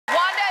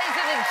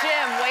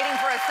gym waiting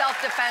for a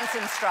self-defense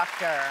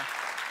instructor.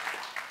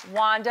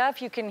 Wanda,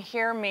 if you can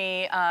hear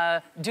me,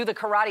 do the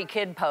Karate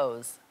Kid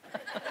pose.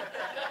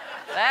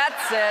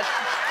 That's it.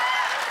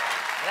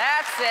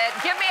 That's it.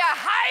 Give me a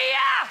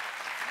hi-ya!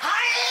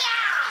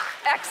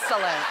 Hi-ya!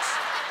 Excellent.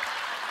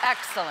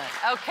 Excellent.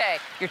 Okay,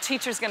 your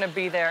teacher's gonna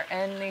be there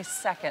any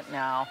second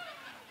now.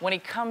 When he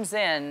comes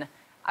in,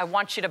 I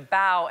want you to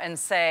bow and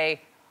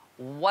say,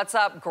 "What's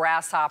up,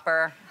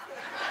 grasshopper?"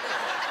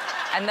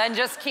 And then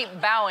just keep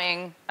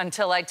bowing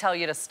until I tell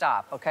you to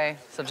stop, okay?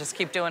 So just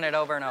keep doing it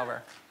over and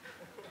over.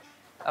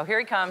 Oh, here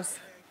he comes.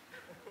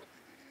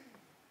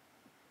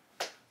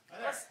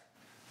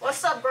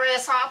 What's up,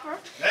 grasshopper?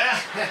 Yeah.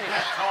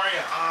 How are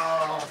you?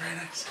 Oh, very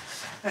nice.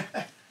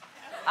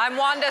 I'm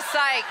Wanda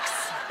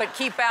Sykes, but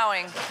keep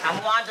bowing.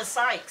 I'm Wanda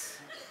Sykes.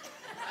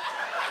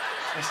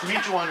 Nice to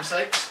meet you, Wanda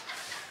Sykes.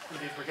 Who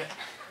did you forget?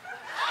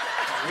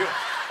 How are you?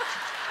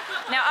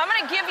 Now, I'm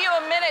gonna give you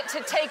a minute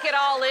to take it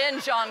all in,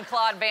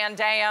 Jean-Claude Van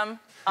Damme.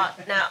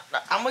 Now,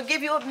 I'm gonna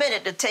give you a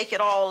minute to take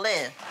it all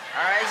in.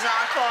 All right,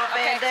 Jean-Claude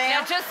Van Damme?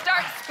 Now just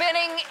start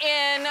spinning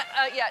in,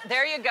 yeah,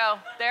 there you go.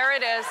 There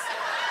it is.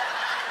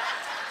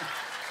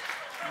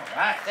 All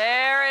right.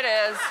 There it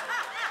is.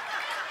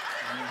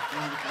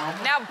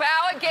 Now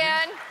bow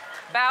again.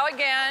 Bow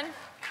again.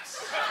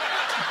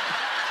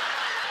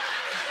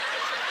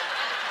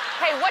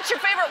 Hey, what's your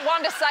favorite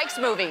Wanda Sykes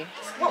movie?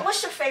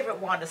 What's your favorite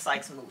Wanda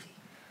Sykes movie?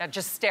 Now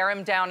just stare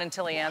him down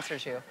until he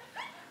answers you.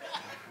 I'm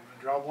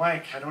gonna draw a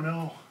blank. I don't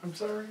know. I'm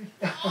sorry.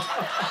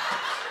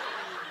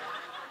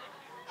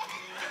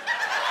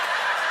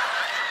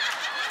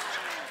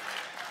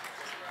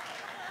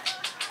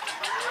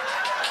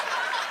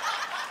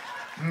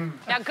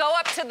 Now go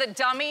up to the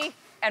dummy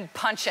and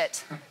punch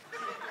it.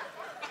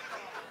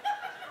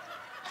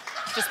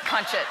 Just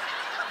punch it.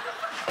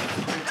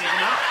 Take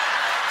him out.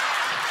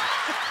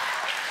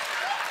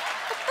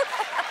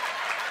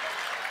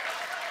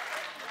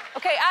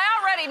 Okay, I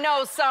already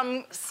know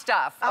some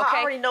stuff, okay?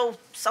 I already know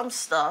some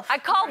stuff. I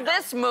call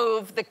this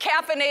move the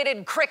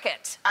caffeinated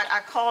cricket.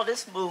 I call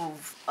this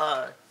move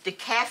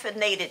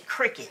decaffeinated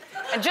cricket.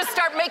 And just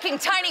start making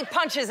tiny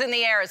punches in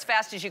the air as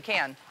fast as you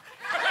can.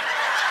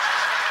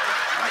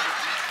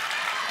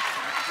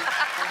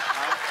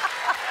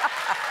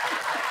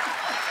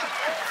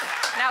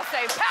 Now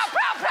say pow,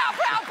 pow, pow,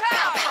 pow,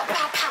 pow. Pow, pow,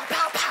 pow, pow,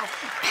 pow, pow.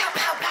 Pow,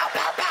 pow, pow,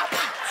 pow, pow,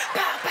 pow.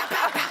 Pow, pow,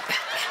 pow, pow, pow.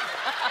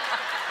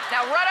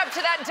 Now run up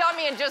to that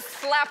dummy and just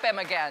slap him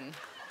again.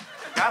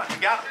 Got it.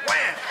 You got it.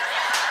 Wham!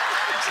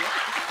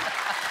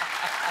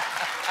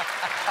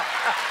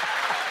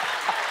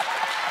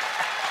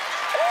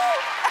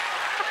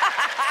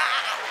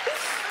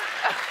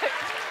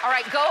 All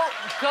right, go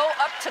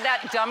up to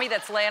that dummy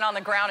that's laying on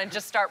the ground and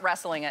just start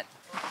wrestling it.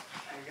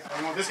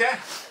 You want this guy?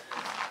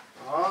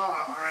 Oh,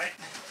 all right.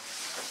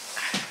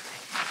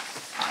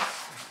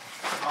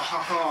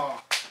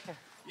 Oh,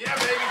 yeah,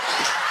 baby.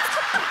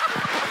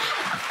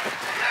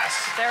 Yes.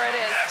 There it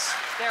is. Yes.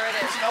 There it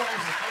is.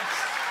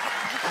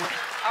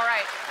 All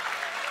right.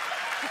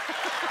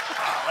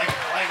 Like it.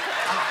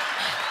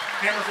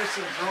 Hammer fist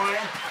to the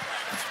groin.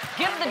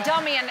 Give the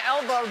dummy an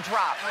elbow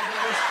drop.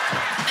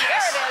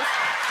 Yes. There it is.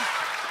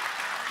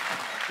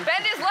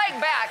 Bend his leg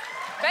back.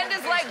 Bend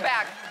his leg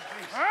back.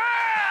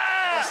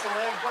 Bust the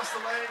leg. Bust the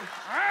leg.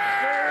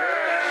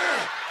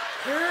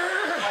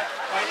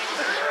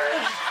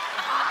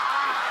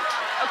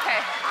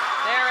 Okay,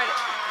 there it is.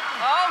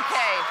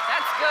 Okay,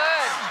 that's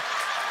good.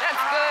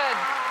 That's good.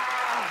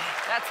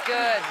 That's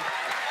good.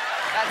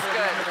 That's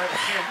good.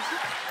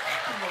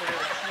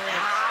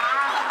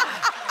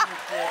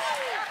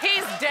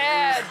 He's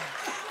dead.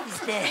 He's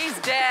dead. He's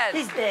dead.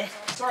 He's dead.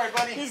 Sorry,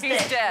 buddy. He's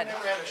He's dead.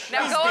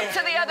 Now He's go dead. up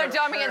to the other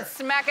dummy and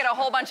smack it a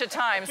whole bunch of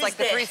times, He's like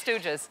the dead. Three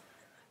Stooges.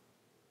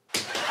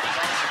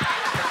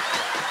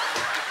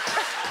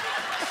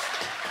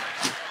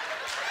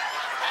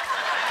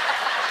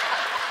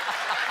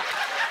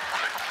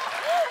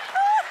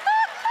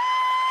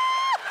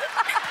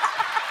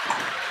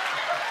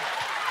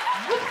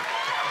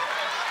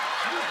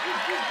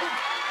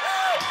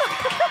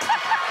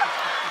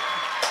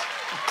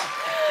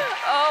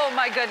 Oh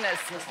my goodness.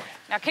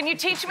 Now can you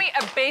teach me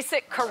a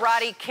basic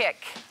karate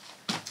kick?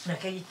 Now,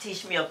 can you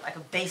teach me a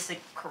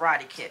basic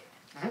karate kick?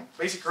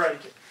 Basic karate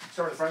kick.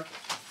 Start with the front kick.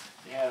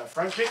 Yeah,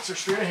 front kicks are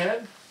straight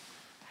ahead.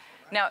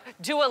 Now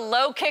do a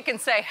low kick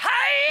and say,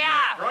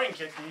 hi-ya! Groin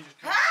kick, you just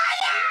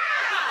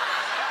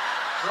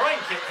groin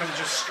kick comes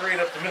just straight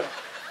up the middle.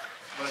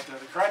 But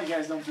the karate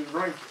guys don't do the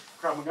groin kick.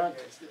 Krav Maga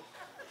guys do.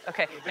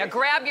 Okay, now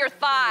grab your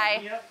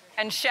thigh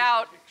and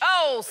shout,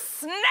 oh,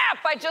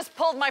 snap, I just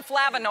pulled my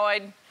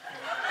flavonoid.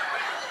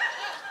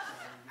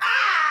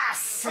 Ah,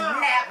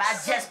 snap, I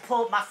just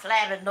pulled my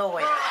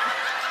flavonoid.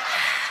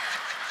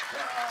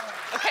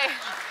 Okay,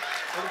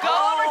 go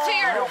over to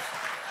your...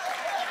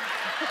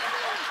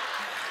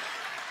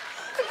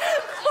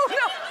 Oh,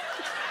 no.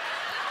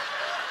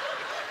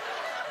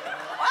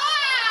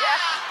 Yeah.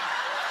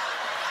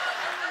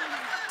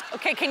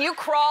 Okay, can you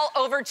crawl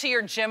over to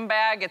your gym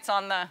bag? It's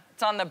on the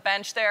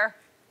bench there.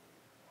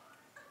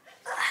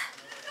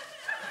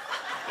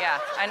 Yeah,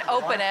 and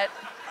open it.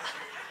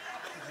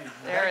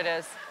 There it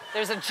is.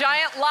 There's a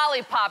giant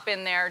lollipop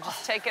in there.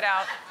 Just take it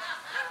out.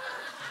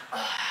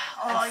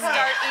 And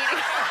start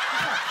eating.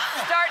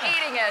 Start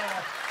eating it.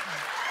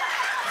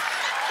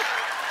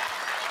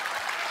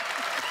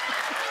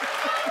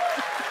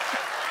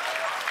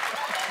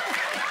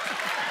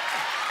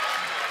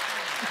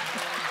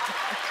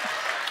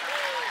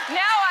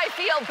 Now I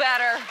feel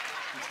better.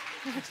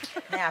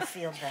 Now I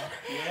feel better.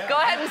 Yeah. Go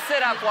ahead and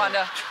sit up,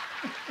 Wanda.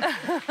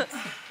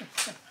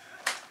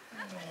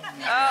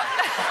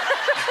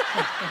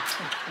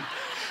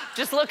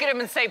 Just look at him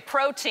and say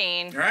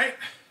protein. All right.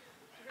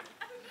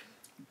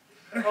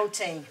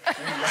 Protein.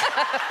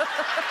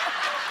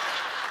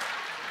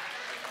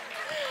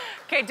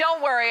 Okay,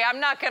 don't worry, I'm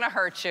not gonna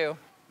hurt you.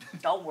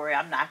 Don't worry,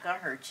 I'm not gonna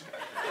hurt you.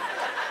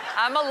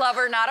 I'm a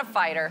lover, not a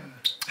fighter.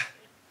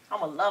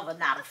 I'm a lover,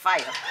 not a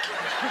fighter.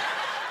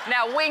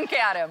 Now wink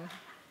at him.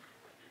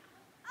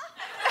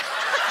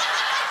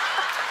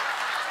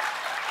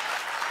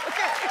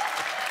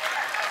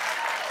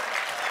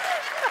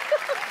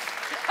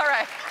 All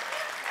right.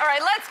 All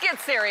right, let's get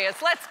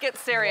serious. Let's get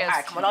serious. All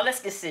right, come on,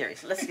 let's get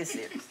serious. Let's get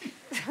serious.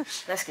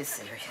 Let's get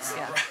serious.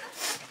 Yeah.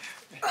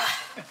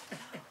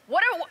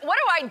 What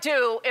do I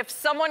do if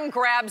someone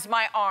grabs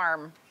my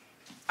arm?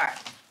 All right,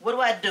 what do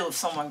I do if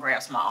someone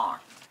grabs my arm?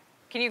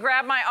 Can you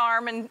grab my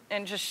arm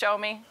and just show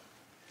me?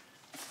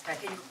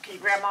 Okay, can you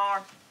grab my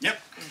arm?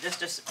 Yep.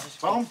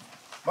 Just Boom.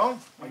 Boom.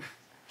 Wait.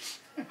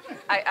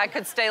 I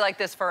could stay like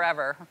this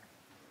forever.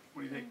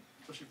 What do you think?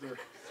 Especially if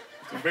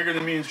they're bigger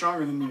than me and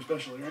stronger than me,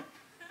 especially, right?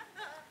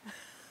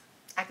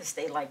 I can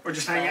stay like Or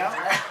this just hang out.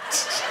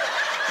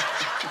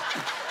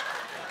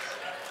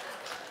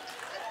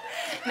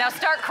 Now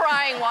start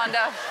crying,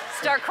 Wanda.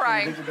 Start I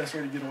crying. think the best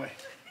way to get away.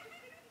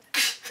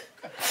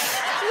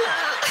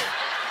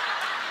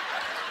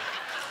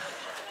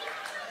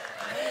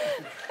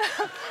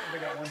 I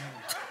got one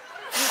hand.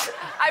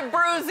 I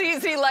bruise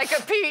easy like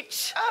a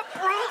peach. I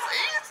bruise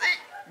easy.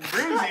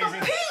 Bruise easy.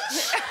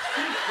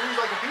 Bruise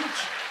like a peach.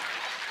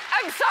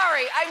 I'm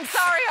sorry, I'm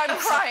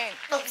crying.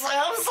 I'm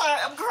sorry,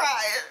 I'm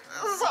crying.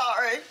 I'm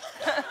sorry.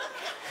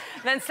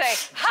 Then say,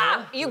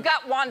 ha, you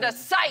got Wanda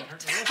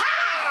psyched.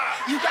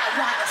 Ha! You got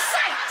Wanda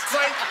Sykes.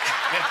 Like,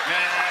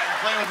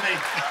 play with me.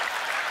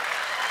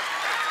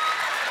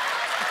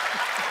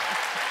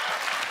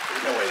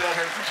 There's no way that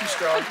hurts. You're too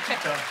strong. You're too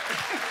tough.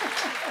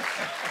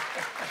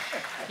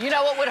 You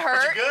know what would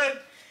hurt? Good.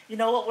 You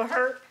know what would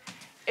hurt?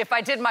 If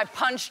I did my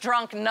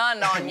punch-drunk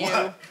nun on you.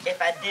 What?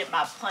 If I did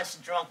my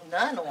punch-drunk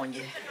nun on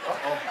you.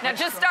 Uh-oh. Now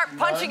just start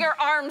punching your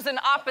arms in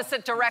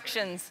opposite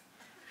directions.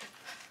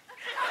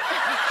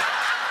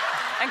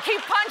 And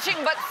keep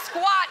punching, but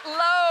squat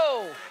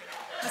low.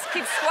 Just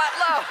keep squat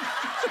low.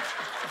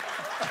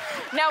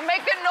 Now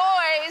make a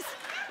noise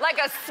like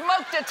a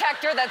smoke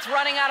detector that's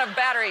running out of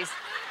batteries.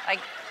 Like,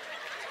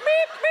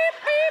 beep, beep,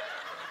 beep.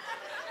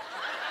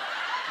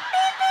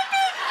 Beep, beep,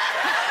 beep.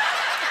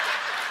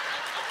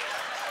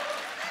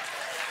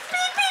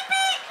 Beep, beep,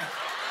 beep.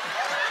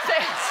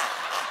 Say,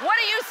 what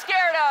are you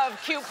scared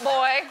of, cute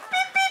boy?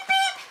 Beep, beep,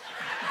 beep.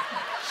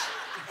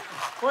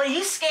 What are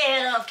you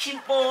scared of,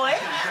 cute boy?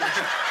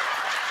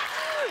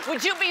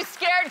 Would you be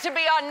scared to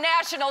be on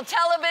national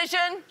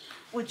television?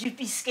 Would you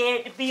be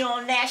scared to be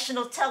on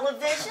national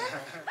television?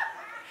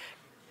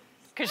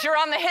 Because you're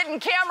on the hidden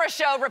camera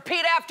show,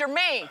 repeat after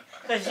me.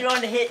 Because you're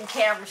on the hidden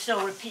camera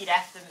show, repeat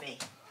after me.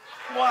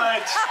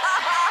 What?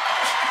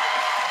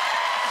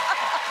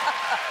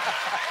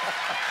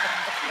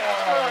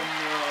 Yeah.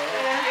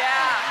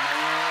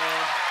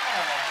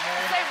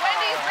 Say,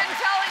 Wendy's been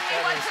telling me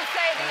what to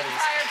say the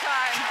entire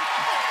time.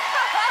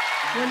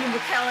 Wendy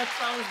McLendon-Covey's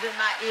phone's been in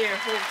my ear the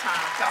whole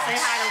time. Say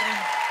hi to Wendy.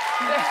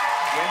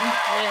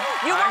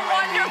 You were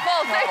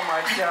wonderful. Oh, my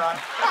God.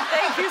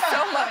 Thank you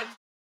so much.